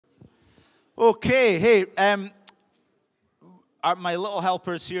Okay, hey, my little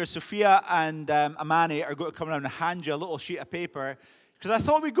helpers here, Sophia and Amani, are going to come around and hand you a little sheet of paper, because I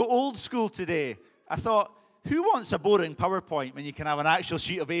thought we'd go old school today. I thought, who wants a boring PowerPoint when you can have an actual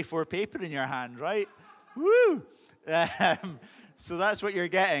sheet of A4 paper in your hand, right? Woo! So that's what you're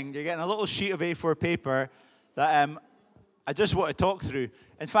getting. You're getting a little sheet of A4 paper that I just want to talk through.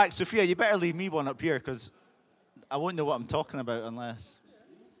 In fact, Sophia, you better leave me one up here, because I won't know what I'm talking about unless...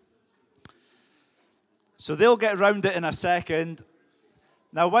 So they'll get round it in a second.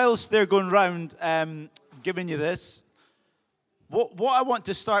 Now, whilst they're going round giving you this, what I want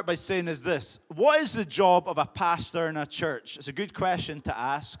to start by saying is this. What is the job of a pastor in a church? It's a good question to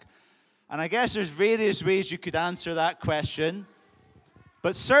ask. And I guess there's various ways you could answer that question.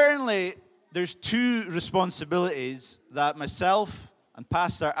 But certainly, there's two responsibilities that myself and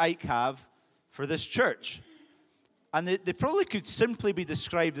Pastor Ike have for this church. And they probably could simply be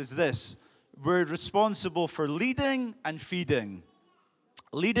described as this. We're responsible for leading and feeding.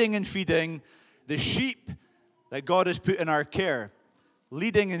 Leading and feeding the sheep that God has put in our care.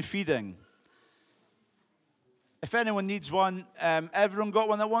 Leading and feeding. If anyone needs one, everyone got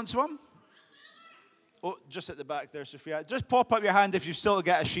one that wants one? Oh, just at the back there, Sophia. Just pop up your hand if you still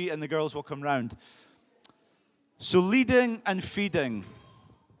get a sheet and the girls will come round. So leading and feeding.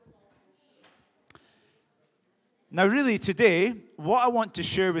 Now really today, what I want to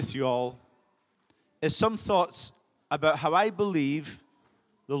share with you all is some thoughts about how I believe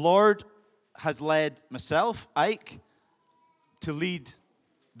the Lord has led myself, Ike, to lead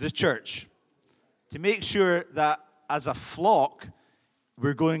the church. To make sure that as a flock,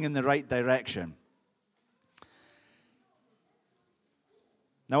 we're going in the right direction.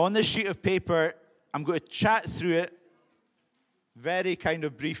 Now on this sheet of paper, I'm going to chat through it very kind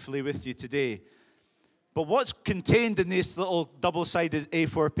of briefly with you today. But what's contained in this little double-sided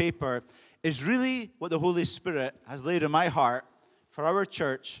A4 paper is really what the Holy Spirit has laid in my heart for our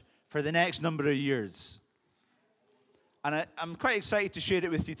church for the next number of years. And I'm quite excited to share it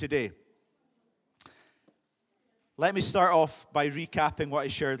with you today. Let me start off by recapping what I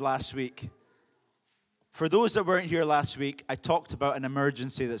shared last week. For those that weren't here last week, I talked about an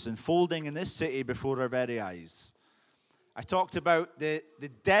emergency that's unfolding in this city before our very eyes. I talked about the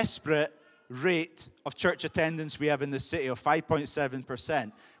desperate rate of church attendance we have in the city of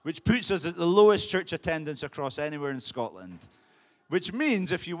 5.7%, which puts us at the lowest church attendance across anywhere in Scotland. Which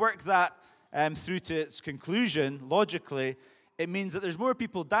means if you work that through to its conclusion, logically, it means that there's more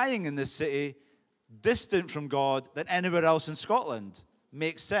people dying in this city distant from God than anywhere else in Scotland.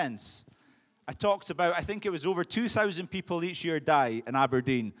 Makes sense. I talked about, I think it was over 2,000 people each year die in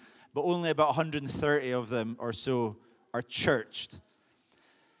Aberdeen, but only about 130 of them or so are churched.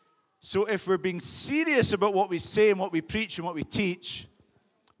 So if we're being serious about what we say and what we preach and what we teach,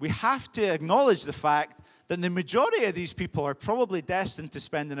 we have to acknowledge the fact that the majority of these people are probably destined to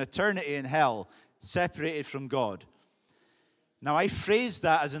spend an eternity in hell, separated from God. Now, I phrased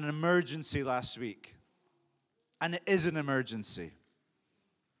that as an emergency last week, and it is an emergency.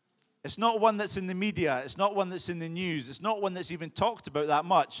 It's not one that's in the media. It's not one that's in the news. It's not one that's even talked about that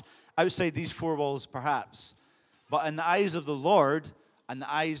much outside these four walls, perhaps. But in the eyes of the Lord and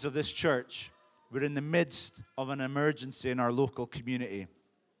the eyes of this church, we're in the midst of an emergency in our local community.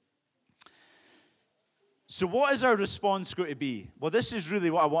 So what is our response going to be? Well, this is really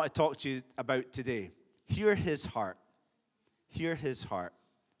what I want to talk to you about today. Hear his heart. Hear his heart.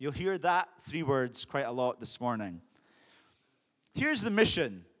 You'll hear that three words quite a lot this morning. Here's the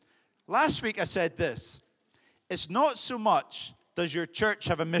mission. Last week I said this. It's not so much does your church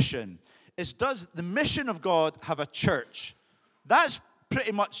have a mission. It's does the mission of God have a church. That's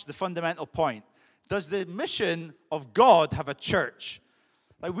pretty much the fundamental point. Does the mission of God have a church?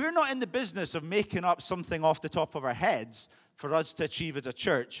 Like, we're not in the business of making up something off the top of our heads for us to achieve as a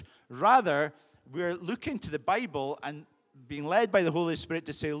church. Rather, we're looking to the Bible and being led by the Holy Spirit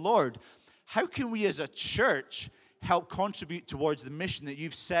to say, Lord, how can we as a church help contribute towards the mission that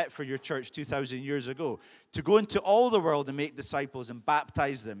you've set for your church 2,000 years ago? To go into all the world and make disciples and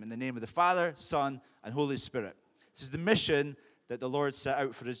baptize them in the name of the Father, Son, and Holy Spirit. This is the mission that the Lord set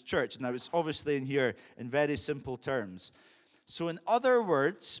out for his church. Now, it's obviously in here in very simple terms. So in other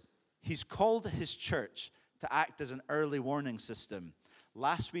words, he's called his church to act as an early warning system.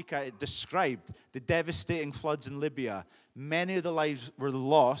 Last week I described the devastating floods in Libya. Many of the lives were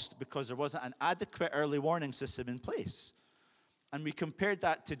lost because there wasn't an adequate early warning system in place. And we compared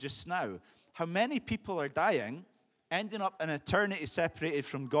that to just now. How many people are dying, ending up in eternity separated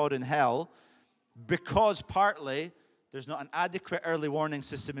from God in hell, because partly there's not an adequate early warning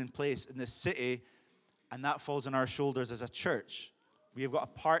system in place in this city, and that falls on our shoulders as a church. We have got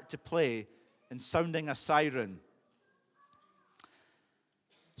a part to play and sounding a siren.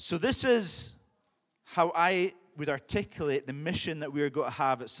 So this is how I would articulate the mission that we are going to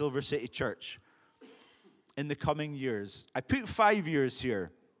have at Silver City Church in the coming years. I put 5 years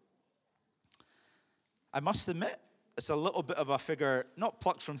here. I must admit, it's a little bit of a figure, not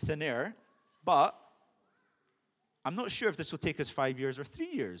plucked from thin air, but I'm not sure if this will take us 5 years or 3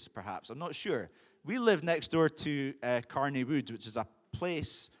 years, perhaps. I'm not sure. We live next door to Carney Woods, which is a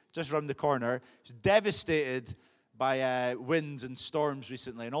place just around the corner. It's devastated by winds and storms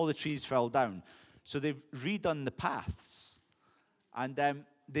recently, and all the trees fell down. So they've redone the paths. And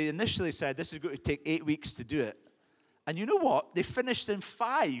they initially said this is going to take 8 weeks to do it. And you know what? They finished in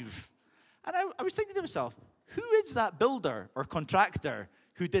 5. And I was thinking to myself, who is that builder or contractor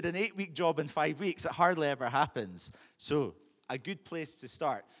who did an 8-week job in 5 weeks? It hardly ever happens. So a good place to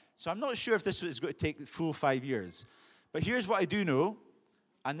start. So I'm not sure if this is going to take the full 5 years. But here's what I do know.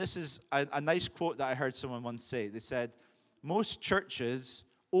 And this is a nice quote that I heard someone once say. They said, most churches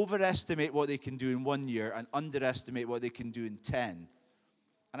overestimate what they can do in 1 year and underestimate what they can do in 10.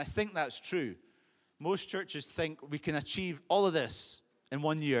 And I think that's true. Most churches think we can achieve all of this in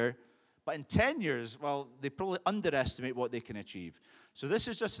 1 year, but in 10 years, well, they probably underestimate what they can achieve. So this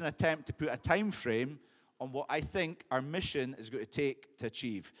is just an attempt to put a time frame on what I think our mission is going to take to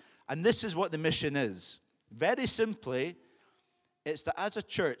achieve. And this is what the mission is. Very simply, it's that as a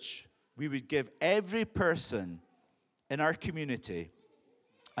church, we would give every person in our community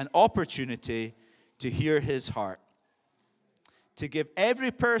an opportunity to hear his heart. To give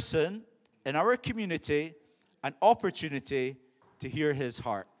every person in our community an opportunity to hear his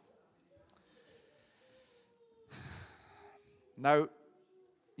heart. Now,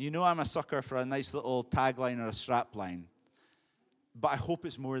 you know I'm a sucker for a nice little tagline or a strapline, but I hope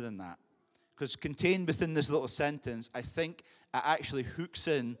it's more than that. Because contained within this little sentence, I think it actually hooks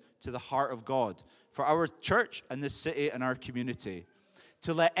in to the heart of God for our church and this city and our community.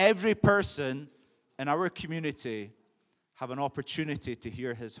 To let every person in our community have an opportunity to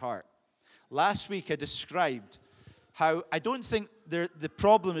hear his heart. Last week I described how I don't think the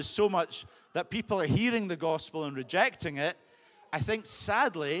problem is so much that people are hearing the gospel and rejecting it. I think,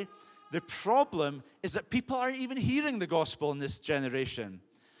 sadly, the problem is that people aren't even hearing the gospel in this generation.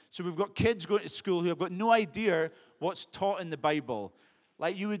 So we've got kids going to school who have got no idea what's taught in the Bible.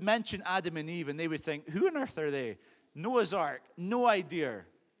 Like you would mention Adam and Eve, and they would think, who on earth are they? Noah's Ark, no idea.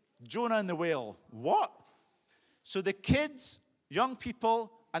 Jonah and the whale, what? So the kids, young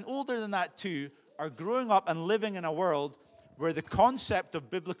people, and older than that too, are growing up and living in a world where the concept of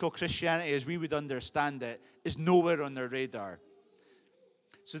biblical Christianity as we would understand it is nowhere on their radar.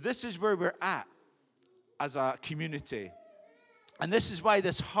 So this is where we're at as a community. And this is why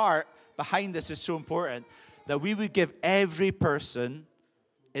this heart behind this is so important, that we would give every person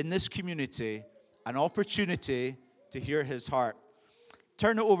in this community an opportunity to hear his heart.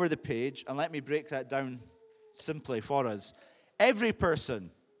 Turn it over the page and let me break that down simply for us. Every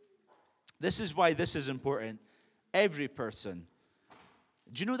person. This is why this is important. Every person.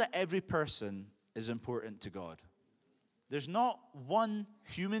 Do you know that every person is important to God? There's not one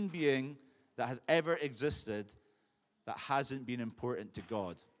human being that has ever existed that hasn't been important to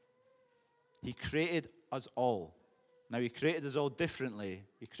God. He created us all. Now, he created us all differently.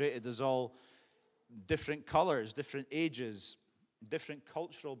 He created us all different colors, different ages, different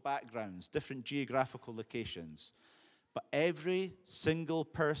cultural backgrounds, different geographical locations. But every single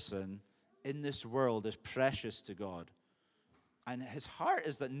person in this world is precious to God. And his heart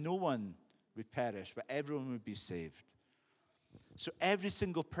is that no one would perish, but everyone would be saved. So every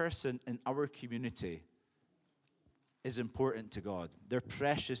single person in our community is important to God. They're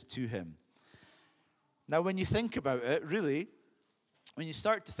precious to him. Now, when you think about it, really, when you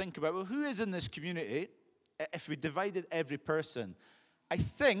start to think about, well, who is in this community? If we divided every person, I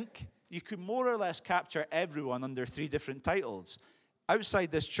think you could more or less capture everyone under 3 different titles.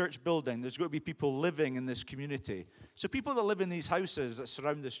 Outside this church building, there's going to be people living in this community. So people that live in these houses that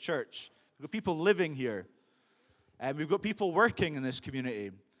surround this church, we've got people living here. And we've got people working in this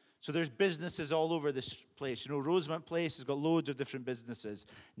community. So there's businesses all over this place. You know, Rosemont Place has got loads of different businesses.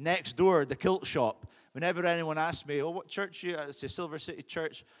 Next door, the kilt shop. Whenever anyone asks me, oh, what church are you at? I say Silver City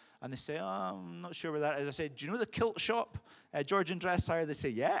Church. And they say, oh, I'm not sure where that is. I say, do you know the kilt shop? Georgian Dress Hire? They say,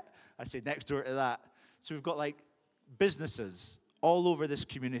 yeah. I say, next door to that. So we've got like businesses all over this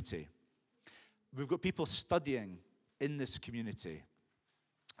community. We've got people studying in this community.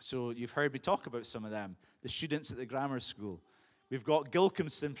 So you've heard me talk about some of them. The students at the grammar school. We've got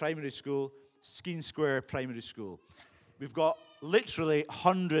Gilcomston Primary School, Skene Square Primary School. We've got literally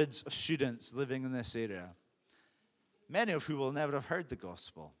hundreds of students living in this area, many of whom will never have heard the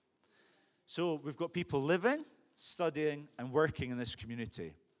gospel. So we've got people living, studying, and working in this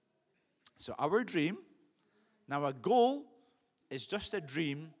community. So our dream, now a goal is just a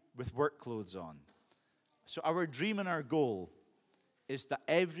dream with work clothes on. So our dream and our goal is that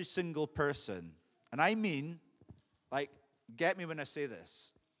every single person, and I mean, like, get me when I say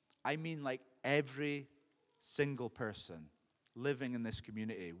this, I mean like every single person living in this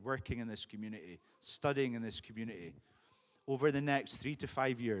community, working in this community, studying in this community, over the next 3 to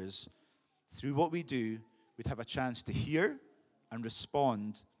 5 years, through what we do, we'd have a chance to hear and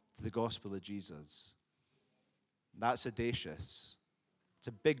respond to the gospel of Jesus. That's audacious. It's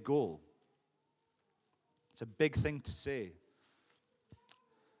a big goal. It's a big thing to say.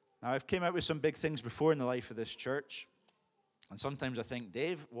 Now, I've came out with some big things before in the life of this church, and sometimes I think,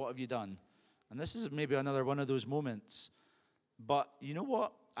 Dave, what have you done? And this is maybe another one of those moments. But you know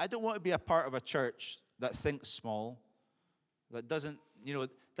what? I don't want to be a part of a church that thinks small, that doesn't,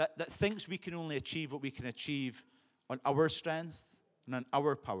 that thinks we can only achieve what we can achieve on our strength and on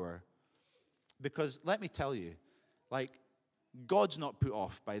our power. Because let me tell you, like, God's not put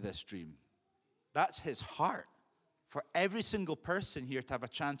off by this dream. That's his heart for every single person here to have a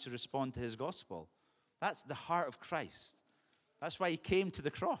chance to respond to his gospel. That's the heart of Christ. That's why he came to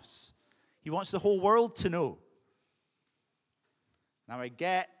the cross. He wants the whole world to know. Now, I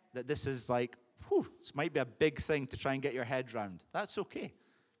get that this is like, this might be a big thing to try and get your head around. That's okay.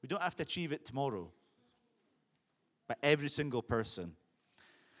 We don't have to achieve it tomorrow. But every single person.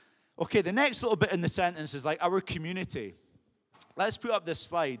 Okay, the next little bit in the sentence is like our community. Let's put up this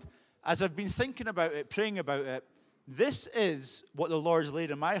slide. As I've been thinking about it, praying about it, this is what the Lord's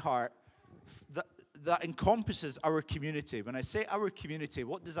laid in my heart that encompasses our community. When I say our community,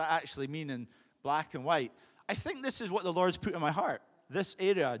 what does that actually mean in black and white? I think this is what the Lord's put in my heart. This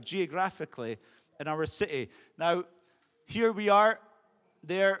area, geographically, in our city. Now, here we are,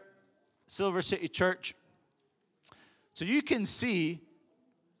 there, Silver City Church. So you can see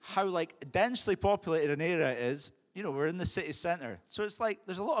how, like, densely populated an area it is. You know, we're in the city center. So it's like,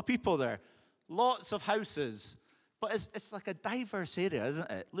 there's a lot of people there. Lots of houses. But it's like a diverse area,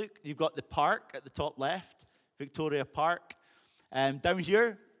 isn't it? Look, you've got the park at the top left, Victoria Park. Down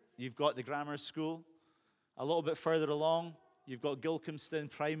here, you've got the grammar school. A little bit further along, you've got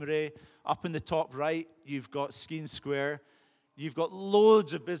Gilcomston Primary. Up in the top right, you've got Skene Square. You've got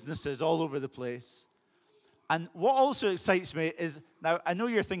loads of businesses all over the place. And what also excites me is, now I know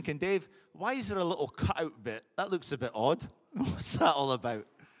you're thinking, Dave, why is there a little cutout bit? That looks a bit odd. What's that all about?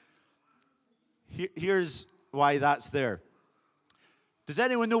 Here's why that's there. Does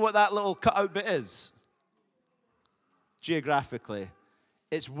anyone know what that little cutout bit is? Geographically.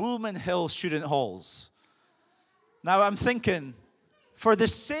 It's Woolman Hill Student Halls. Now I'm thinking, for the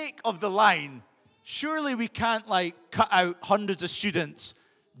sake of the line, surely we can't like cut out hundreds of students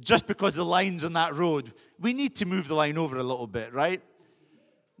just because the line's on that road. We need to move the line over a little bit, right?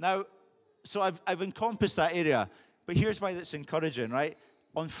 Now, so I've encompassed that area, but here's why that's encouraging, right?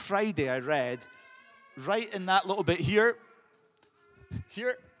 On Friday I read, right in that little bit here,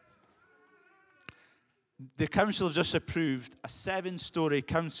 the council have just approved a 7-story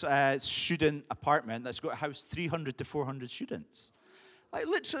student apartment that's going to house 300 to 400 students. Like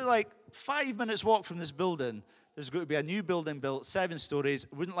literally like 5 minutes walk from this building, there's going to be a new building built, 7 stories.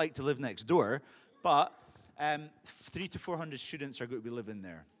 Wouldn't like to live next door, but 300 to 400 students are going to be living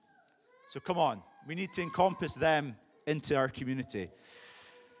there. So come on, we need to encompass them into our community.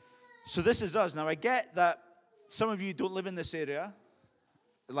 So this is us. Now I get that some of you don't live in this area.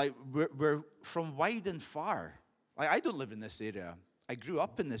 Like we're from wide and far. Like I don't live in this area. I grew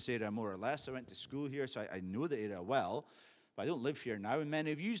up in this area more or less. I went to school here, so I know the area well. But I don't live here now, and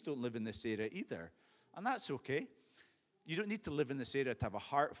many of you don't live in this area either. And that's okay. You don't need to live in this area to have a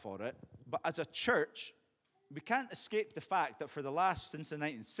heart for it. But as a church, we can't escape the fact that since the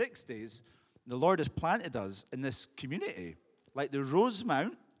 1960s, the Lord has planted us in this community. Like the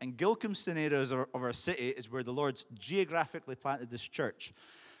Rosemount and Gilcomston areas of our city is where the Lord's geographically planted this church.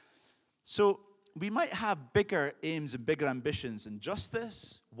 So we might have bigger aims and bigger ambitions than just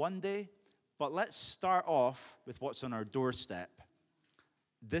this one day, but let's start off with what's on our doorstep.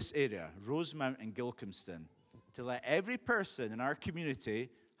 This area, Rosemount and Gilcomston, to let every person in our community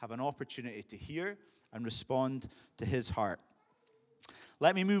have an opportunity to hear and respond to his heart.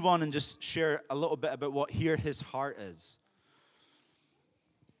 Let me move on and just share a little bit about what Hear His Heart is.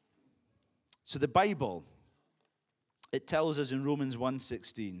 So the Bible, it tells us in Romans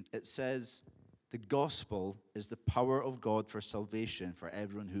 1:16, it says, the gospel is the power of God for salvation for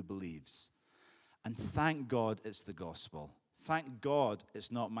everyone who believes. And thank God it's the gospel. Thank God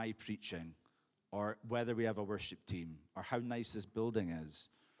it's not my preaching or whether we have a worship team or how nice this building is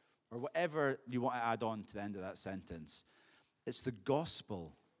or whatever you want to add on to the end of that sentence. It's the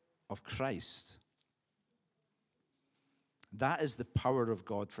gospel of Christ. That is the power of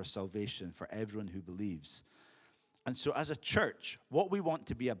God for salvation for everyone who believes. And so as a church, what we want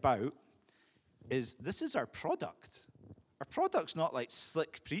to be about is, this is our product. Our product's not like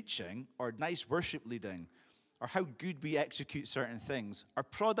slick preaching or nice worship leading or how good we execute certain things. Our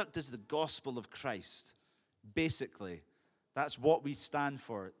product is the gospel of Christ, basically. That's what we stand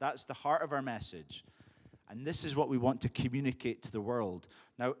for. That's the heart of our message. And this is what we want to communicate to the world.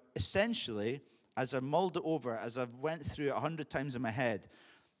 Now, essentially, as I mulled it over, as I've went through it 100 times in my head,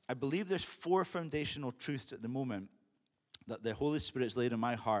 I believe there's 4 foundational truths at the moment that the Holy Spirit's laid in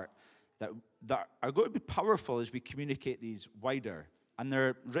my heart that are going to be powerful as we communicate these wider. And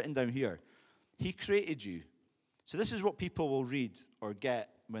they're written down here. He created you. So this is what people will read or get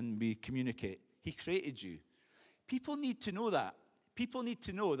when we communicate. He created you. People need to know that. People need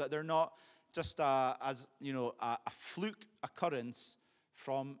to know that they're not just a fluke occurrence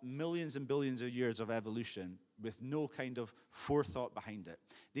from millions and billions of years of evolution with no kind of forethought behind it.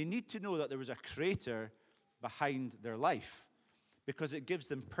 They need to know that there was a creator behind their life because it gives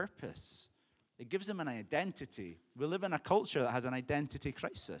them purpose. It gives them an identity. We live in a culture that has an identity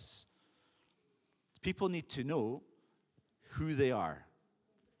crisis. People need to know who they are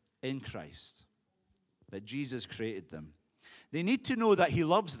in Christ, that Jesus created them. They need to know that he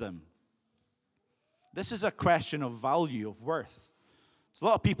loves them. This is a question of value, of worth. There's a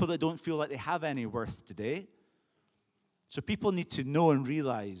lot of people that don't feel like they have any worth today. So people need to know and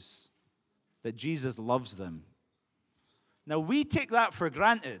realize that Jesus loves them. Now, we take that for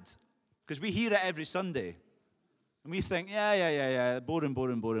granted because we hear it every Sunday. And we think, yeah, boring.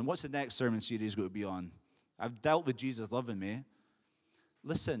 What's the next sermon series going to be on? I've dealt with Jesus loving me.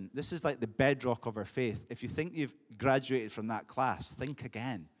 Listen, this is like the bedrock of our faith. If you think you've graduated from that class, think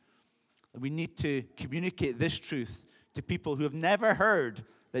again. We need to communicate this truth to people who have never heard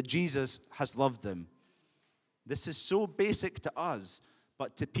that Jesus has loved them. This is so basic to us,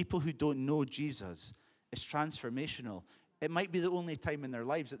 but to people who don't know Jesus, it's transformational. It might be the only time in their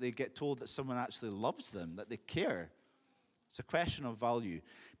lives that they get told that someone actually loves them, that they care. It's a question of value.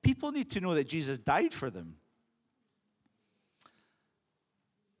 People need to know that Jesus died for them.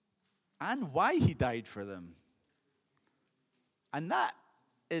 And why he died for them. And that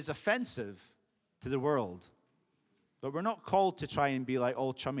is offensive to the world. But we're not called to try and be like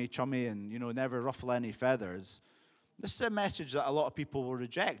all chummy and, never ruffle any feathers. This is a message that a lot of people will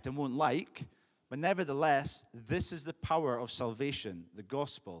reject and won't like. But nevertheless, this is the power of salvation, the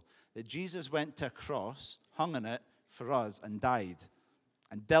gospel, that Jesus went to a cross, hung on it for us, and died,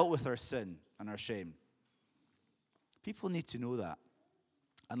 and dealt with our sin and our shame. People need to know that.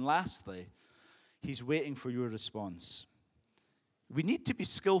 And lastly, he's waiting for your response. We need to be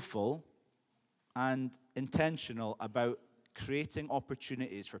skillful and intentional about creating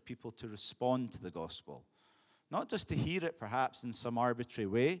opportunities for people to respond to the gospel. Not just to hear it perhaps in some arbitrary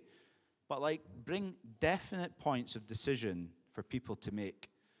way, but bring definite points of decision for people to make.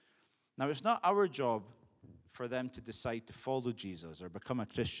 Now, it's not our job for them to decide to follow Jesus or become a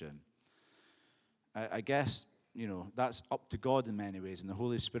Christian. I guess, that's up to God in many ways and the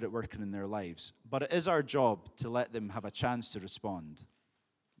Holy Spirit working in their lives. But it is our job to let them have a chance to respond.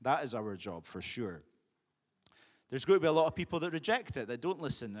 That is our job for sure. There's going to be a lot of people that reject it, that don't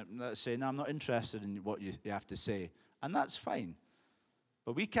listen, that say, no, I'm not interested in what you have to say. And that's fine.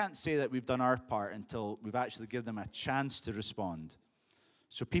 But we can't say that we've done our part until we've actually given them a chance to respond.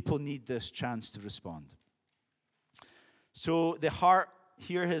 So people need this chance to respond. So the heart,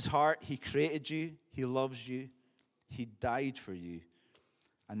 hear his heart. He created you. He loves you. He died for you.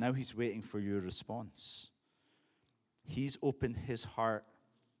 And now he's waiting for your response. He's opened his heart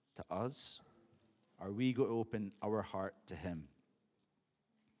to us. Are we going to open our heart to him?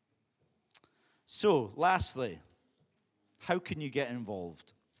 So, lastly, how can you get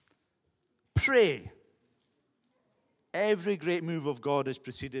involved? Pray. Every great move of God is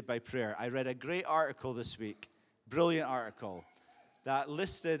preceded by prayer. I read a great article this week, brilliant article, that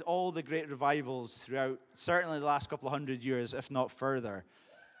listed all the great revivals throughout, certainly the last couple of 100 years, if not further.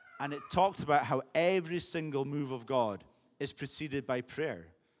 And it talked about how every single move of God is preceded by prayer.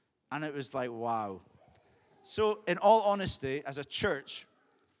 And it was like, wow. So, in all honesty, as a church,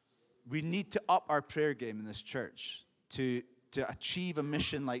 we need to up our prayer game in this church. To achieve a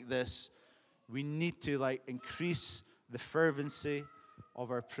mission like this, we need to increase the fervency of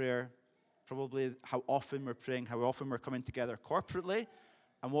our prayer, probably how often we're praying, how often we're coming together corporately,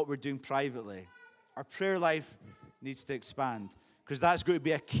 and what we're doing privately. Our prayer life needs to expand, because that's going to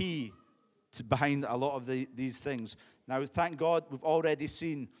be a key behind a lot of these things. Now, thank God, we've already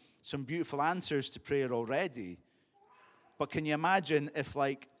seen some beautiful answers to prayer already. But can you imagine if,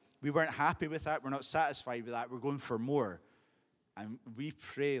 like, we weren't happy with that, we're not satisfied with that, we're going for more. And we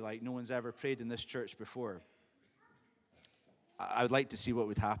pray like no one's ever prayed in this church before. I would like to see what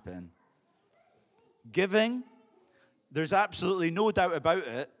would happen. Giving, there's absolutely no doubt about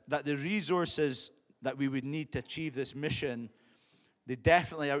it that the resources that we would need to achieve this mission, they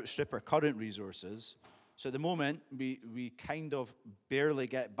definitely outstrip our current resources. So at the moment, we kind of barely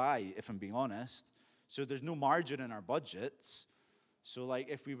get by, if I'm being honest. So there's no margin in our budgets. So like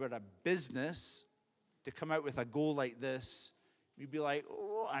if we were a business to come out with a goal like this, we'd be like,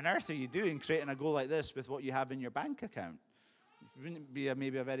 what on earth are you doing creating a goal like this with what you have in your bank account? It wouldn't be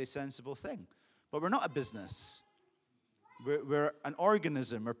maybe a very sensible thing. But we're not a business. We're an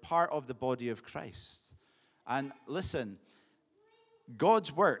organism. We're part of the body of Christ. And listen,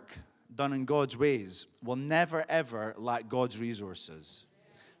 God's work done in God's ways will never, ever lack God's resources.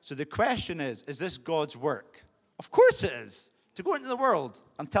 So the question is this God's work? Of course it is. To go into the world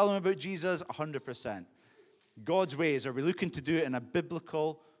and tell them about Jesus, 100%. God's ways, are we looking to do it in a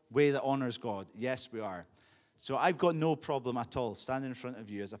biblical way that honors God? Yes, we are. So I've got no problem at all standing in front of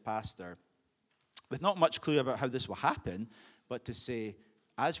you as a pastor with not much clue about how this will happen, but to say,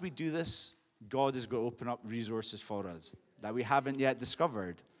 as we do this, God is going to open up resources for us that we haven't yet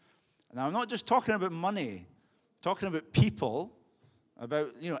discovered. Now, I'm not just talking about money, I'm talking about people,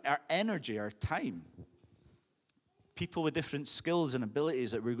 about, our energy, our time. People with different skills and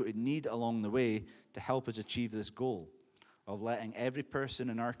abilities that we're going to need along the way to help us achieve this goal of letting every person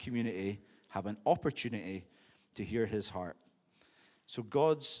in our community have an opportunity to hear his heart. So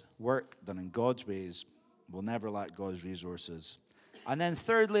God's work done in God's ways will never lack God's resources. And then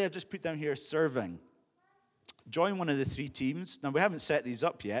thirdly, I've just put down here serving. Join one of the 3 teams. Now, we haven't set these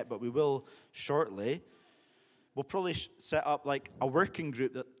up yet, but we will shortly. We'll probably set up like a working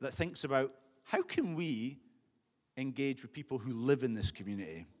group that thinks about how can we engage with people who live in this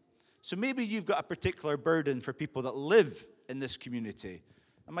community. So maybe you've got a particular burden for people that live in this community.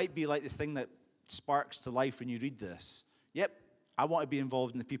 It might be like the thing that sparks to life when you read this. Yep, I want to be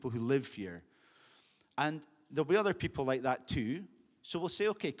involved in the people who live here. And there'll be other people like that too. So we'll say,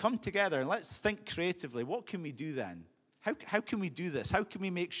 okay, come together and let's think creatively. What can we do then? How can we do this? How can we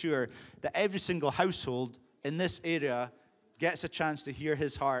make sure that every single household in this area gets a chance to hear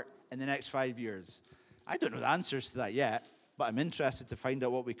his heart in the next 5 years? I don't know the answers to that yet, but I'm interested to find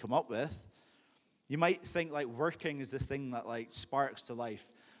out what we come up with. You might think like working is the thing that like sparks to life.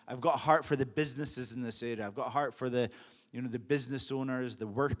 I've got a heart for the businesses in this area. I've got a heart for the business owners, the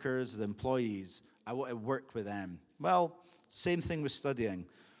workers, the employees. I want to work with them. Well, same thing with studying.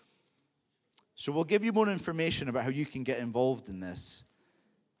 So we'll give you more information about how you can get involved in this.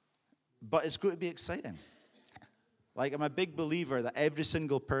 But it's going to be exciting. Like, I'm a big believer that every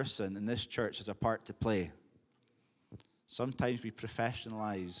single person in this church has a part to play. Sometimes we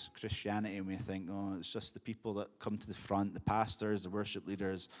professionalize Christianity and we think, oh, it's just the people that come to the front, the pastors, the worship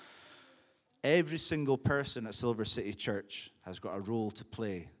leaders. Every single person at Silver City Church has got a role to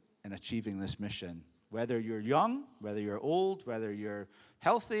play in achieving this mission. Whether you're young, whether you're old, whether you're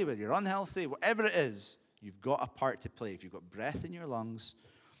healthy, whether you're unhealthy, whatever it is, you've got a part to play. If you've got breath in your lungs,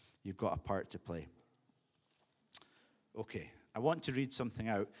 you've got a part to play. Okay, I want to read something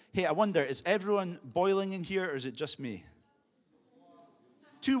out. Hey, I wonder, is everyone boiling in here or is it just me?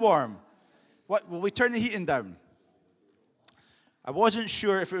 Too warm. What? Will we turn the heating down? I wasn't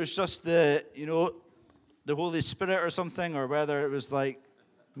sure if it was just the Holy Spirit or something, or whether it was like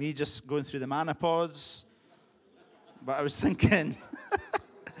me just going through the menopause. But I was thinking,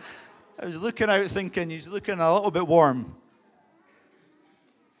 I was looking out thinking, he's looking a little bit warm.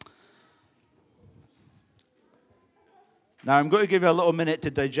 Now, I'm going to give you a little minute to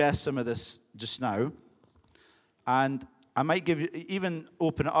digest some of this just now. And I might even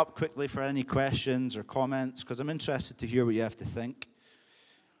open it up quickly for any questions or comments, because I'm interested to hear what you have to think.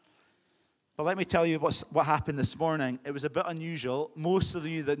 But let me tell you what happened this morning. It was a bit unusual. Most of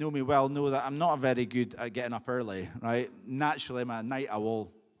you that know me well know that I'm not very good at getting up early, right? Naturally, I'm a night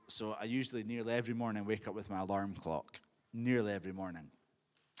owl, so I usually nearly every morning wake up with my alarm clock. Nearly every morning.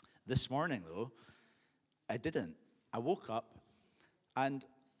 This morning, though, I didn't. I woke up, and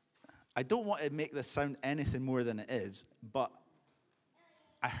I don't want to make this sound anything more than it is, but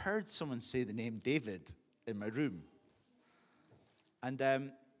I heard someone say the name David in my room. And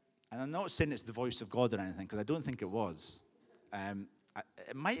I'm not saying it's the voice of God or anything, because I don't think it was.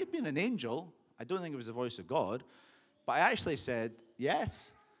 It might have been an angel. I don't think it was the voice of God. But I actually said,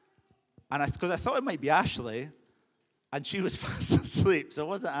 yes. And because I thought it might be Ashley, and she was fast asleep, so it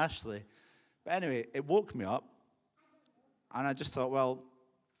wasn't Ashley. But anyway, it woke me up. And I just thought, well,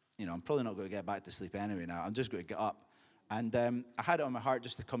 I'm probably not going to get back to sleep anyway now. I'm just going to get up. And I had it on my heart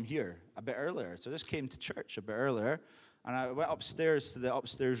just to come here a bit earlier. So I just came to church a bit earlier. And I went upstairs to the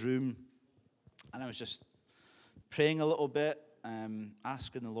upstairs room. And I was just praying a little bit,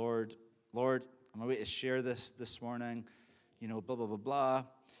 asking the Lord, I'm away to share this morning. Blah, blah, blah, blah.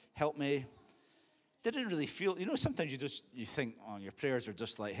 Help me. Didn't really feel, sometimes you think, your prayers are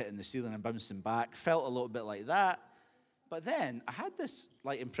just like hitting the ceiling and bouncing back. Felt a little bit like that. But then I had this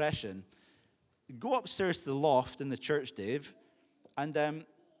impression. Go upstairs to the loft in the church, Dave, and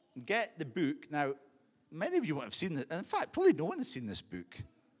get the book. Now, many of you won't have seen it. In fact, probably no one has seen this book.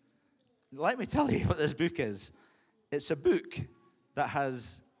 Let me tell you what this book is. It's a book that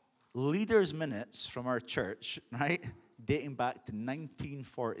has leaders' minutes from our church, right, dating back to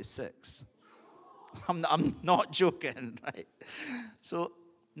 1946. I'm not joking, right? So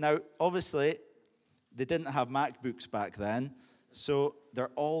now, obviously, they didn't have MacBooks back then. So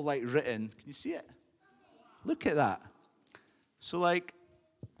they're all written. Can you see it? Look at that. So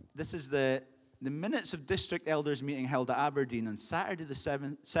this is the minutes of district elders meeting held at Aberdeen on Saturday the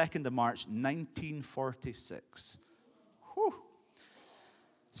 2nd of March, 1946. Whew.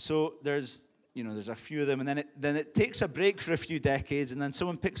 So there's a few of them, and then it takes a break for a few decades, and then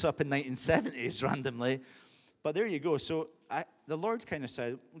someone picks up in 1970s randomly. But there you go. So the Lord kind of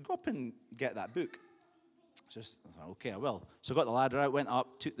said, go up and get that book. Okay, I will. So I got the ladder out, went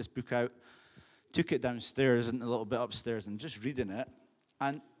up, took this book out, took it downstairs and a little bit upstairs and just reading it.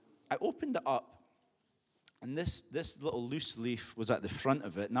 And I opened it up, and this little loose leaf was at the front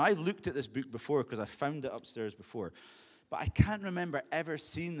of it. Now, I looked at this book before because I found it upstairs before, but I can't remember ever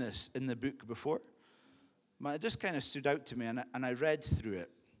seeing this in the book before. But it just kind of stood out to me, and I read through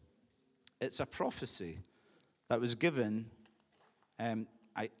it. It's a prophecy that was given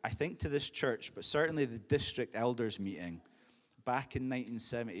I think to this church, but certainly the district elders meeting back in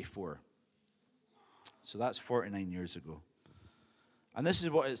 1974. So that's 49 years ago. And this is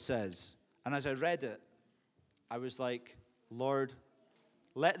what it says. And as I read it, I was like, Lord,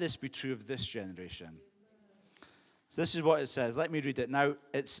 let this be true of this generation. So this is what it says. Let me read it. Now,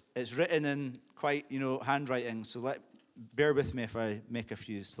 it's written in quite, handwriting, so bear with me if I make a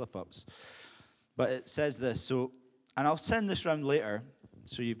few slip-ups. But it says this. And I'll send this round later,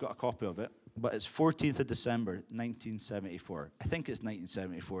 so you've got a copy of it. But it's 14th of December, 1974. I think it's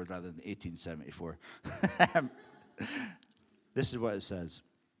 1974 rather than 1874. This is what it says.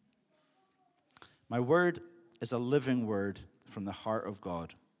 My word is a living word from the heart of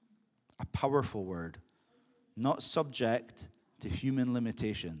God, a powerful word, not subject to human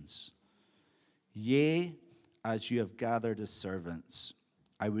limitations. Yea, as you have gathered as servants,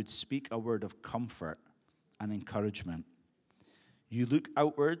 I would speak a word of comfort and encouragement. You look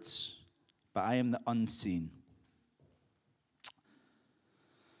outwards, but I am the unseen.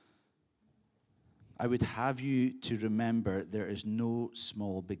 I would have you to remember there is no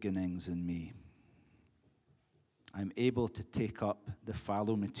small beginnings in me. I'm able to take up the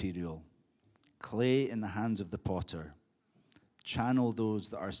fallow material, clay in the hands of the potter, channel those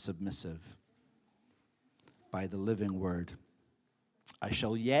that are submissive by the living word. I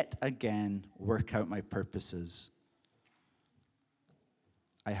shall yet again work out my purposes.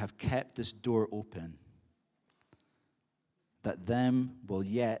 I have kept this door open, that there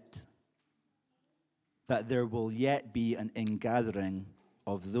will yet be an ingathering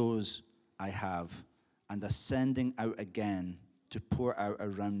of those I have, and a sending out again to pour out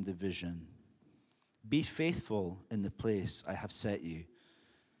around the vision. Be faithful in the place I have set you.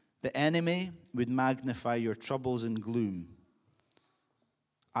 The enemy would magnify your troubles and gloom.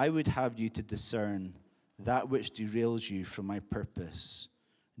 I would have you to discern that which derails you from my purpose.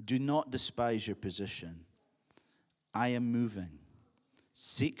 Do not despise your position. I am moving.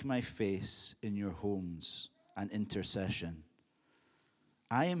 Seek my face in your homes and intercession.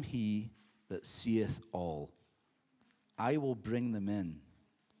 I am he that seeth all. I will bring them in.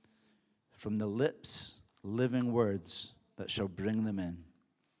 From the lips, living words that shall bring them in.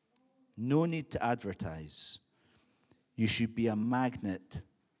 No need to advertise. You should be a magnet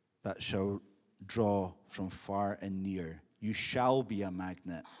that shall draw from far and near. You shall be a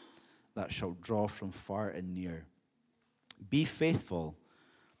magnet that shall draw from far and near. Be faithful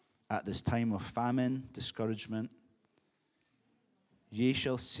at this time of famine, discouragement. Ye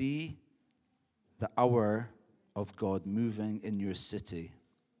shall see the hour of God moving in your city,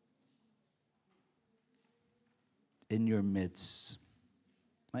 in your midst.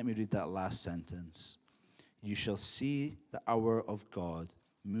 Let me read that last sentence. You shall see the hour of God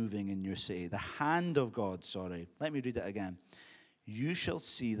moving in your city. The hand of God, Let me read it again. You shall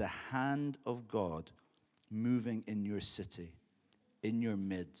see the hand of God moving in your city, in your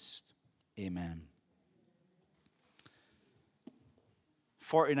midst. Amen.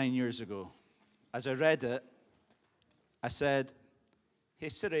 49 years ago, as I read it, I said, hey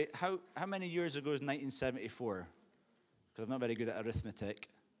Siri, how many years ago is 1974? Because I'm not very good at arithmetic.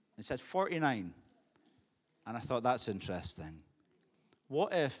 It said 49. And I thought, that's interesting.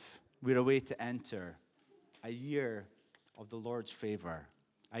 What if we're away to enter a year of the Lord's favor,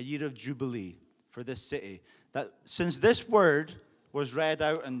 a year of jubilee for this city? That since this word was read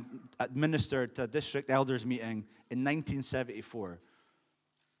out and administered to a district elders meeting in 1974,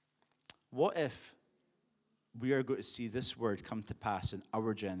 what if we are going to see this word come to pass in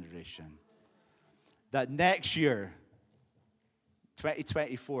our generation? That next year,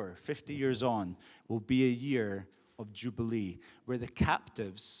 2024, 50 years on, will be a year of jubilee, where the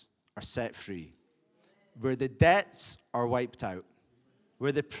captives are set free, where the debts are wiped out,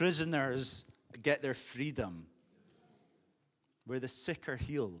 where the prisoners get their freedom, where the sick are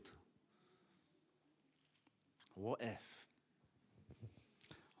healed. What if?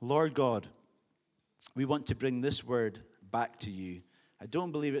 Lord God, we want to bring this word back to you. I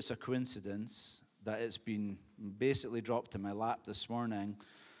don't believe it's a coincidence that it's been basically dropped in my lap this morning.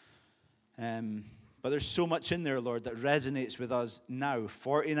 But there's so much in there, Lord, that resonates with us now,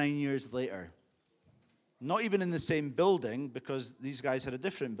 49 years later. Not even in the same building, because these guys had a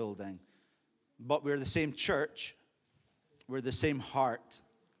different building. But we're the same church. We're the same heart.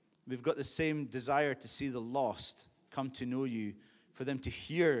 We've got the same desire to see the lost come to know you, for them to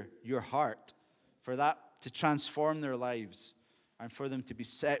hear your heart, for that to transform their lives, and for them to be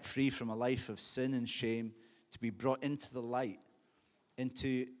set free from a life of sin and shame, to be brought into the light,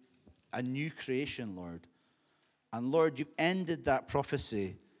 into a new creation, Lord. And Lord, you've ended that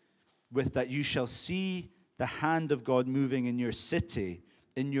prophecy with that you shall see the hand of God moving in your city,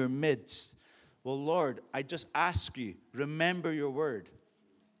 in your midst. Well, Lord, I just ask you, remember your word.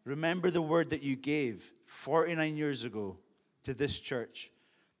 Remember the word that you gave 49 years ago to this church.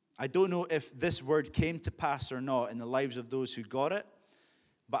 I don't know if this word came to pass or not in the lives of those who got it,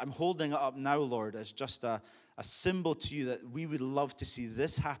 but I'm holding it up now, Lord, as just a symbol to you that we would love to see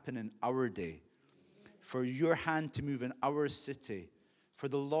this happen in our day, for your hand to move in our city, for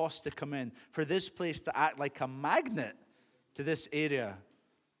the lost to come in, for this place to act like a magnet to this area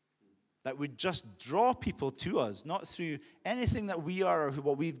that would just draw people to us, not through anything that we are or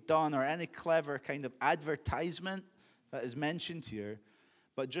what we've done or any clever kind of advertisement that is mentioned here,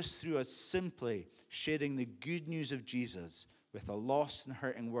 but just through us simply sharing the good news of Jesus with a lost and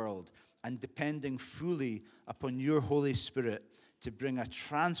hurting world and depending fully upon your Holy Spirit to bring a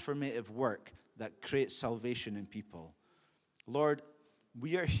transformative work that creates salvation in people. Lord,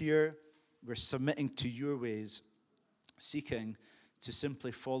 we are here, we're submitting to your ways, seeking to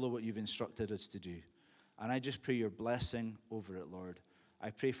simply follow what you've instructed us to do. And I just pray your blessing over it, Lord.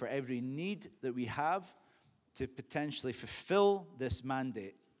 I pray for every need that we have to potentially fulfill this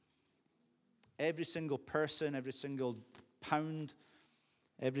mandate. Every single person, every single pound,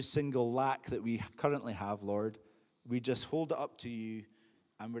 every single lack that we currently have, Lord, we just hold it up to you,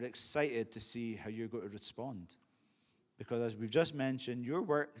 and we're excited to see how you're going to respond. Because as we've just mentioned, your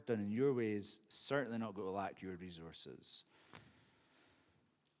work done in your ways is certainly not going to lack your resources.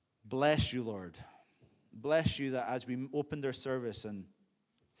 Bless you, Lord. Bless you that as we opened our service and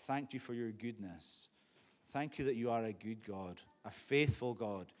thanked you for your goodness, thank you that you are a good God, a faithful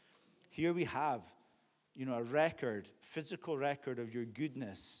God. Here we have, a record, physical record of your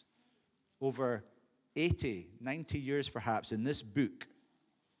goodness over 80, 90 years perhaps in this book.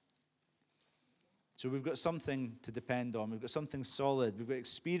 So we've got something to depend on. We've got something solid. We've got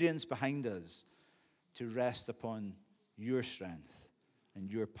experience behind us to rest upon your strength and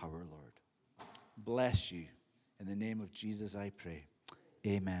your power, Lord. Bless you. In the name of Jesus, I pray.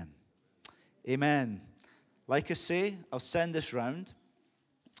 Amen. Amen. Like I say, I'll send this round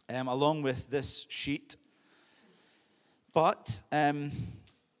along with this sheet. But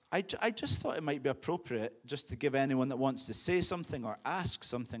I just thought it might be appropriate just to give anyone that wants to say something or ask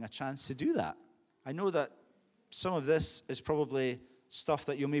something a chance to do that. I know that some of this is probably stuff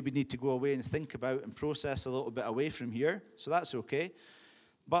that you'll maybe need to go away and think about and process a little bit away from here, so that's okay.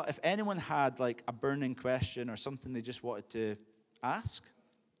 But if anyone had like a burning question or something they just wanted to ask,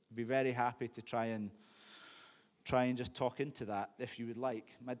 I'd be very happy to try and just talk into that if you would like.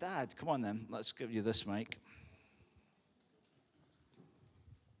 My dad, come on then, let's give you this mic.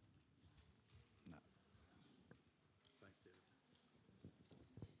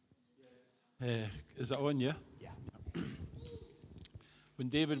 Is it on, yeah? Yeah. When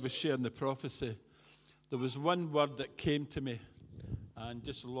David was sharing the prophecy, there was one word that came to me and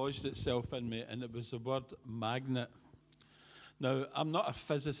just lodged itself in me, and it was the word magnet. Now, I'm not a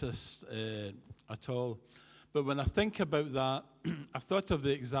physicist at all, but when I think about that, I thought of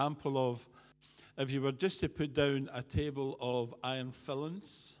the example of if you were just to put down a table of iron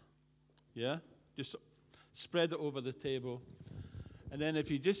fillings, yeah, just spread it over the table, and then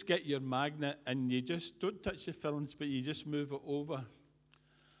if you just get your magnet and you just don't touch the fillings, but you just move it over,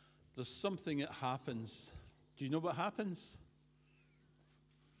 there's something that happens. Do you know what happens?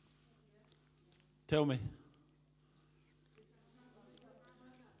 Tell me.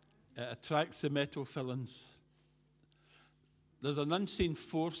 It attracts the metal fillings. There's an unseen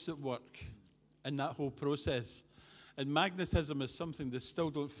force at work in that whole process. And magnetism is something they still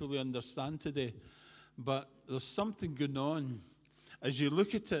don't fully understand today. But there's something going on. As you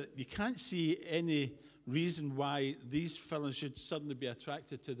look at it, you can't see any reason why these fillings should suddenly be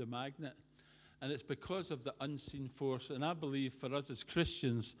attracted to the magnet. And it's because of the unseen force. And I believe for us as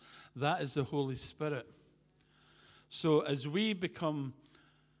Christians, that is the Holy Spirit. So as we become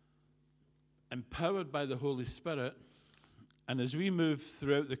empowered by the Holy Spirit, and as we move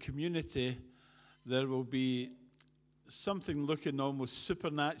throughout the community, there will be something looking almost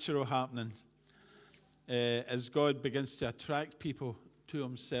supernatural happening as God begins to attract people to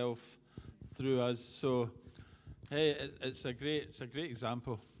himself through us. So, hey, it's a great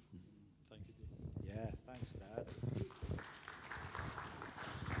example. Thank you. Yeah, thanks, Dad.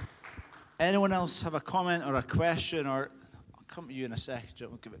 Anyone else have a comment or a question? Or I'll come to you in a second.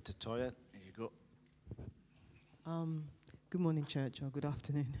 We'll give it to Toya. There you go. Good morning, church, or good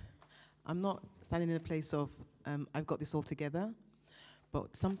afternoon. I'm not standing in a place of I've got this all together,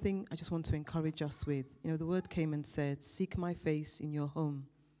 but something I just want to encourage us with. You know, the word came and said, seek my face in your home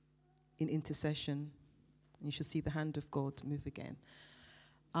in intercession, and you shall see the hand of God move again.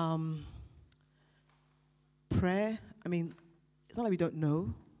 Prayer, I mean, it's not like we don't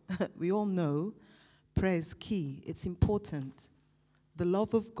know. We all know prayer is key. It's important. The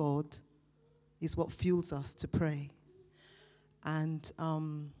love of God is what fuels us to pray. And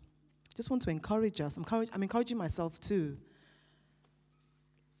just want to encourage us. I'm encouraging myself too.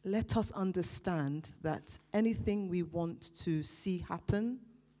 Let us understand that anything we want to see happen,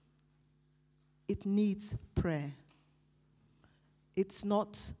 it needs prayer. It's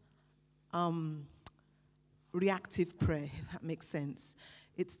not reactive prayer, if that makes sense.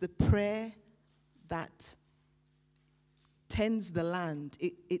 It's the prayer that tends the land.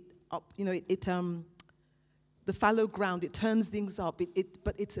 The fallow ground, it turns things up.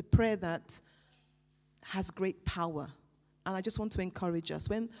 But it's a prayer that has great power. And I just want to encourage us.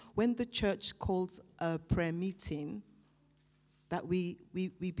 When the church calls a prayer meeting, that we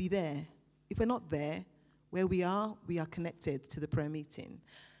be there. If we're not there, where we are connected to the prayer meeting.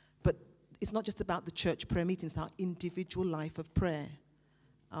 But it's not just about the church prayer meeting, it's our individual life of prayer.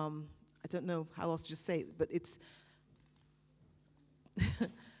 I don't know how else to just say it, but it's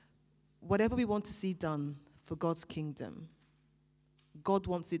whatever we want to see done for God's kingdom, God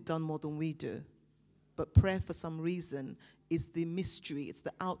wants it done more than we do. But prayer, for some reason, is the mystery, it's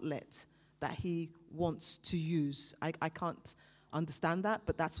the outlet that he wants to use. I can't understand that,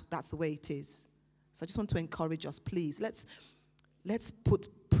 but that's the way it is. So I just want to encourage us, please. Let's put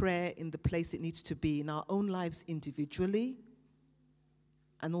prayer in the place it needs to be in our own lives individually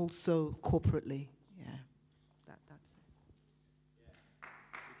and also corporately. Yeah, that's it.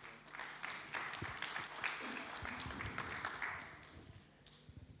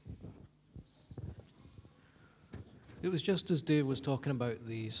 It was just as Dave was talking about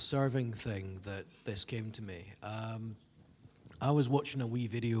the serving thing that this came to me. I was watching a wee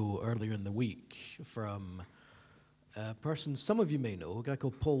video earlier in the week from a person some of you may know, a guy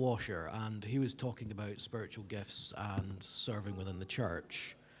called Paul Washer, and he was talking about spiritual gifts and serving within the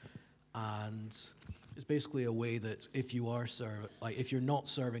church. And it's basically a way that if you are if you're not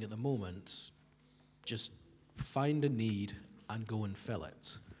serving at the moment, just find a need and go and fill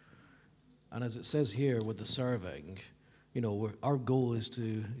it. And as it says here with the serving, you know, our goal is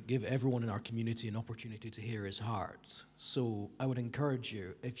to give everyone in our community an opportunity to hear his heart. So I would encourage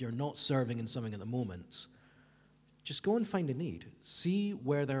you, if you're not serving in something at the moment, just go and find a need. See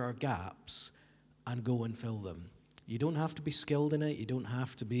where there are gaps and go and fill them. You don't have to be skilled in it. You don't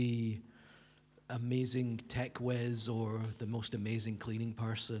have to be amazing tech whiz or the most amazing cleaning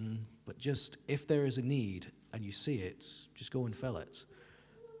person. But just if there is a need and you see it, just go and fill it.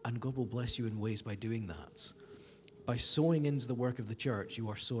 And God will bless you in ways by doing that. By sowing into the work of the church, you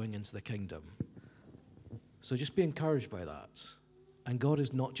are sowing into the kingdom. So just be encouraged by that. And God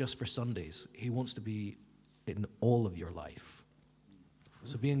is not just for Sundays. He wants to be in all of your life.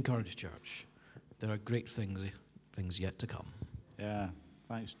 So be encouraged, church. There are great things yet to come. Yeah,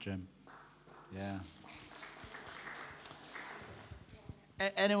 thanks, Jim. Yeah.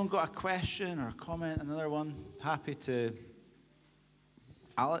 Anyone got a question or a comment? Another one? Happy to.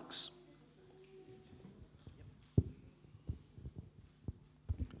 Alex?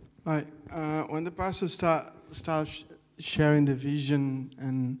 Right. When the pastor starts sharing the vision,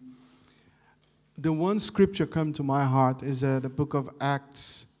 and the one scripture come to my heart is the book of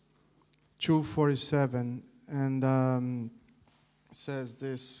Acts 2:47, and says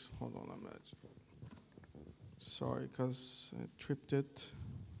this. Hold on a minute. Sorry, because I tripped it.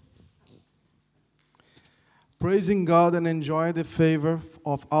 Praising God and enjoy the favor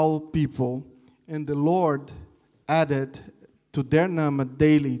of all people, and the Lord added to their number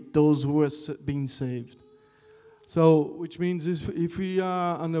daily those who were being saved. So, which means if we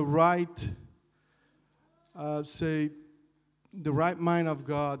are on the right, the right mind of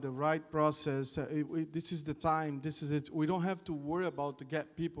God, the right process, this is the time, this is it. We don't have to worry about to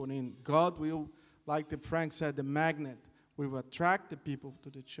get people in. God will, like the Frank said, the magnet. We will attract the people to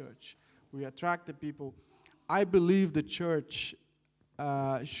the church. We attract the people. I believe the church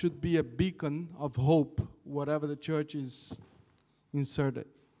should be a beacon of hope, whatever the church is inserted.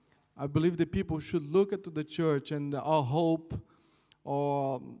 I believe the people should look at the church and our hope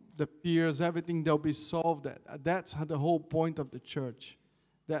or the fears, everything they'll be solved. That's the whole point of the church.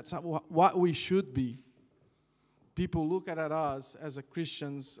 That's what we should be. People look at us as a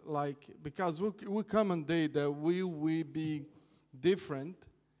Christians because we come a day that we will be different,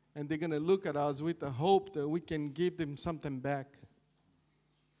 and they're going to look at us with the hope that we can give them something back.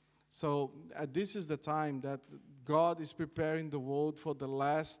 So this is the time that God is preparing the world for the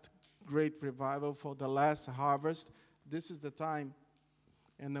last great revival, for the last harvest. This is the time.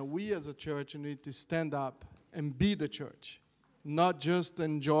 And we as a church need to stand up and be the church. Not just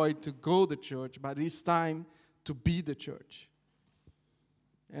enjoy to go to church, but it's time to be the church.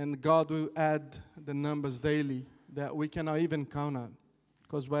 And God will add the numbers daily that we cannot even count on.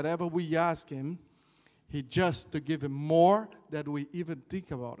 Because whatever we ask Him, He just to give Him more than we even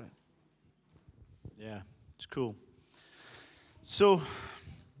think about it. Yeah, it's cool. So,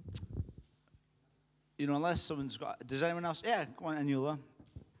 unless someone's got... Does anyone else... Yeah, go on, Anula.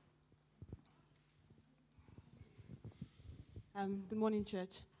 Good morning,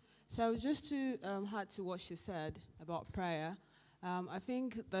 church. So just to add to what she said about prayer, I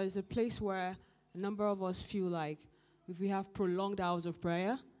think there's a place where a number of us feel like if we have prolonged hours of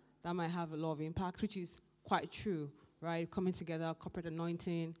prayer, that might have a lot of impact, which is quite true, right? Coming together, corporate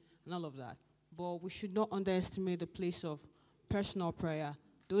anointing, and all of that. But we should not underestimate the place of personal prayer.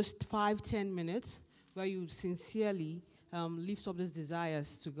 Those 5-10 minutes where you sincerely lift up these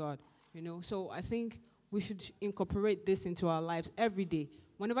desires to God, So I think we should incorporate this into our lives every day.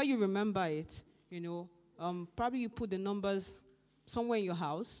 Whenever you remember it, probably you put the numbers somewhere in your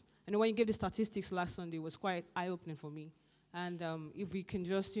house. And when you gave the statistics last Sunday, it was quite eye-opening for me. And if we can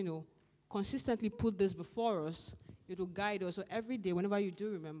just, consistently put this before us, it will guide us. So every day, whenever you do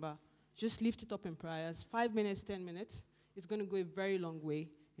remember, just lift it up in prayers. 5 minutes, 10 minutes. It's going to go a very long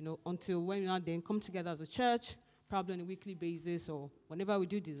way, until when we then come together as a church, probably on a weekly basis or whenever we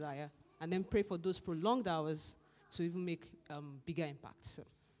do desire, and then pray for those prolonged hours to even make bigger impact. So,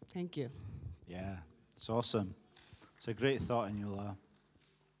 thank you. Yeah, it's awesome. It's a great thought, Anula.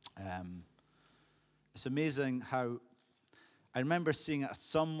 It's amazing how I remember seeing a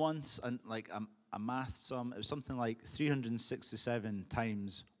sum once, and like a math sum. It was something like 367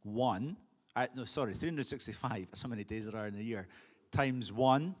 times 1. 365. So many days there are in a year. Times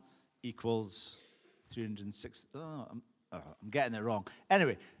 1 equals 360. I'm getting it wrong.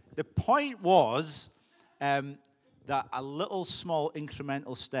 Anyway, the point was that a little small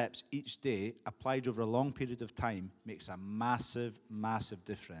incremental steps each day applied over a long period of time makes a massive, massive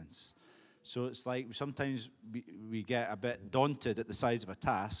difference. So it's like sometimes we get a bit daunted at the size of a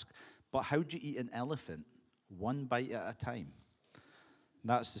task, but how do you eat an elephant? One bite at a time. And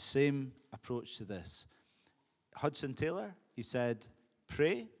that's the same approach to this. Hudson Taylor, he said,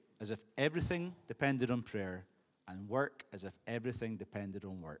 pray as if everything depended on prayer, and work as if everything depended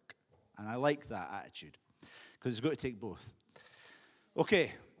on work. And I like that attitude, because it's got to take both.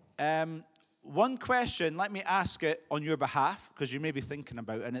 Okay, one question, let me ask it on your behalf, because you may be thinking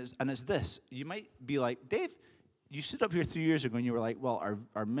about it, and it's this. You might be like, Dave, you stood up here 3 years ago and you were like, well,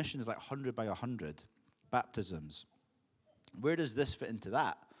 our mission is like 100 by 100 baptisms. Where does this fit into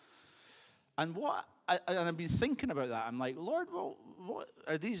that? And I've been thinking about that. I'm like, Lord, well, what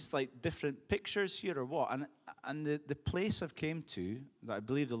are these like different pictures here or what? And the place I've came to, that I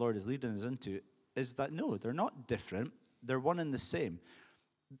believe the Lord is leading us into, is that no, they're not different. They're one and the same.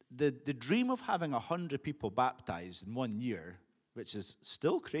 The dream of having 100 people baptized in 1 year, which is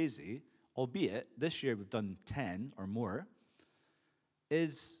still crazy, albeit this year we've done 10 or more,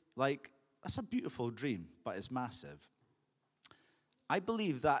 is like, that's a beautiful dream, but it's massive. I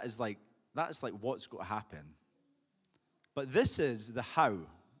believe that is like what's going to happen. But this is the how.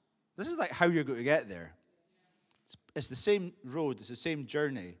 This is like how you're going to get there. It's the same road, it's the same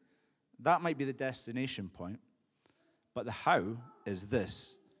journey. That might be the destination point. But the how is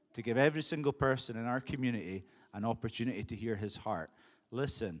this, to give every single person in our community an opportunity to hear his heart.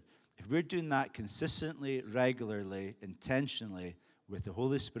 Listen, if we're doing that consistently, regularly, intentionally, with the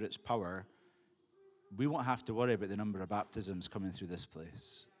Holy Spirit's power, we won't have to worry about the number of baptisms coming through this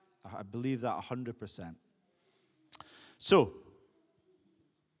place. I believe that 100%. So,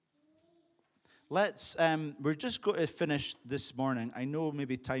 we're just going to finish this morning. I know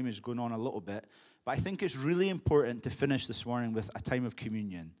maybe time is going on a little bit, but I think it's really important to finish this morning with a time of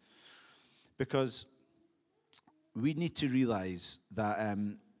communion. Because we need to realize that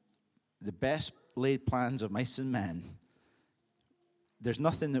the best laid plans of mice and men, there's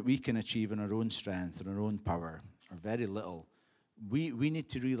nothing that we can achieve in our own strength and our own power, or very little. We need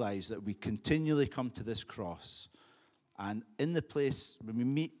to realize that we continually come to this cross. And in the place, when we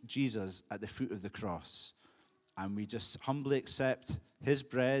meet Jesus at the foot of the cross, and we just humbly accept his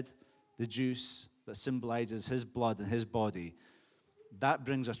bread, the juice that symbolizes his blood and his body, that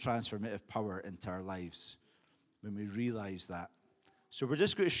brings us transformative power into our lives when we realize that. So we're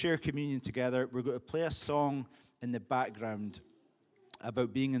just going to share communion together. We're going to play a song in the background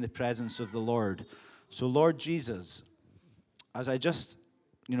about being in the presence of the Lord. So Lord Jesus, as I just,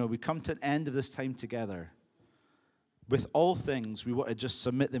 we come to an end of this time together. With all things, we want to just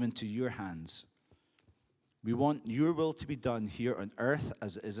submit them into your hands. We want your will to be done here on earth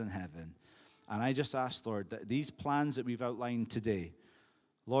as it is in heaven. And I just ask, Lord, that these plans that we've outlined today,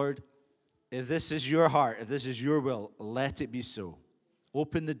 Lord, if this is your heart, if this is your will, let it be so.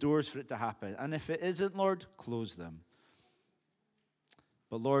 Open the doors for it to happen. And if it isn't, Lord, close them.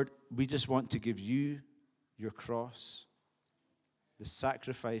 But Lord, we just want to give you your cross, the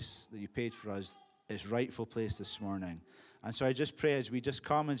sacrifice that you paid for us, its rightful place this morning. And so I just pray as we just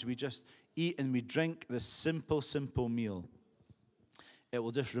come, as we just eat and we drink this simple, simple meal, it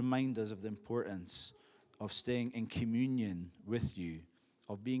will just remind us of the importance of staying in communion with you,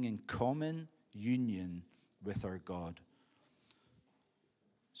 of being in common union with our God.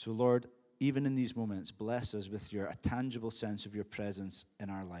 So Lord, even in these moments, bless us with a tangible sense of your presence in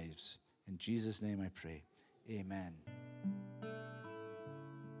our lives. In Jesus' name I pray. Amen.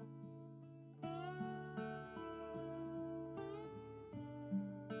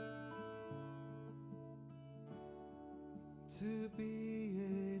 To be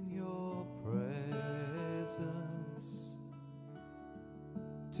in your presence,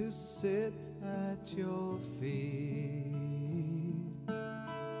 to sit at your feet,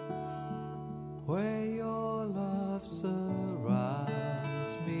 where your love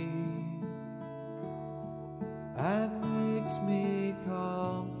surrounds me and makes me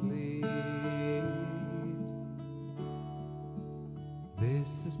complete.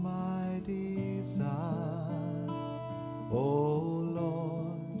 This is my desire. Oh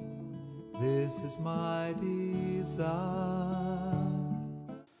Lord, this is my desire.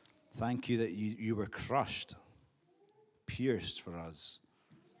 Thank you that you were crushed, pierced for us.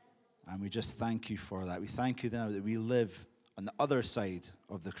 And we just thank you for that. We thank you now that we live on the other side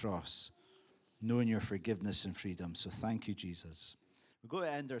of the cross, knowing your forgiveness and freedom. So thank you, Jesus. We're going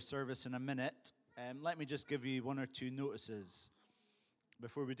to end our service in a minute. Let me just give you one or two notices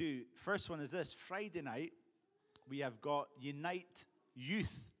before we do. First one is this. Friday night, we have got Unite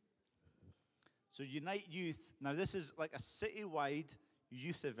Youth. So Unite Youth, now this is like a citywide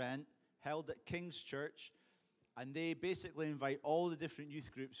youth event held at King's Church, and they basically invite all the different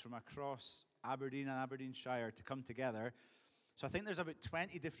youth groups from across Aberdeen and Aberdeenshire to come together. So I think there's about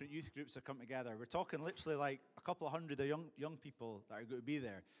 20 different youth groups that come together. We're talking literally like a couple of hundred of young people that are going to be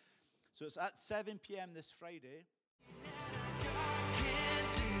there. So it's at 7 p.m. this Friday.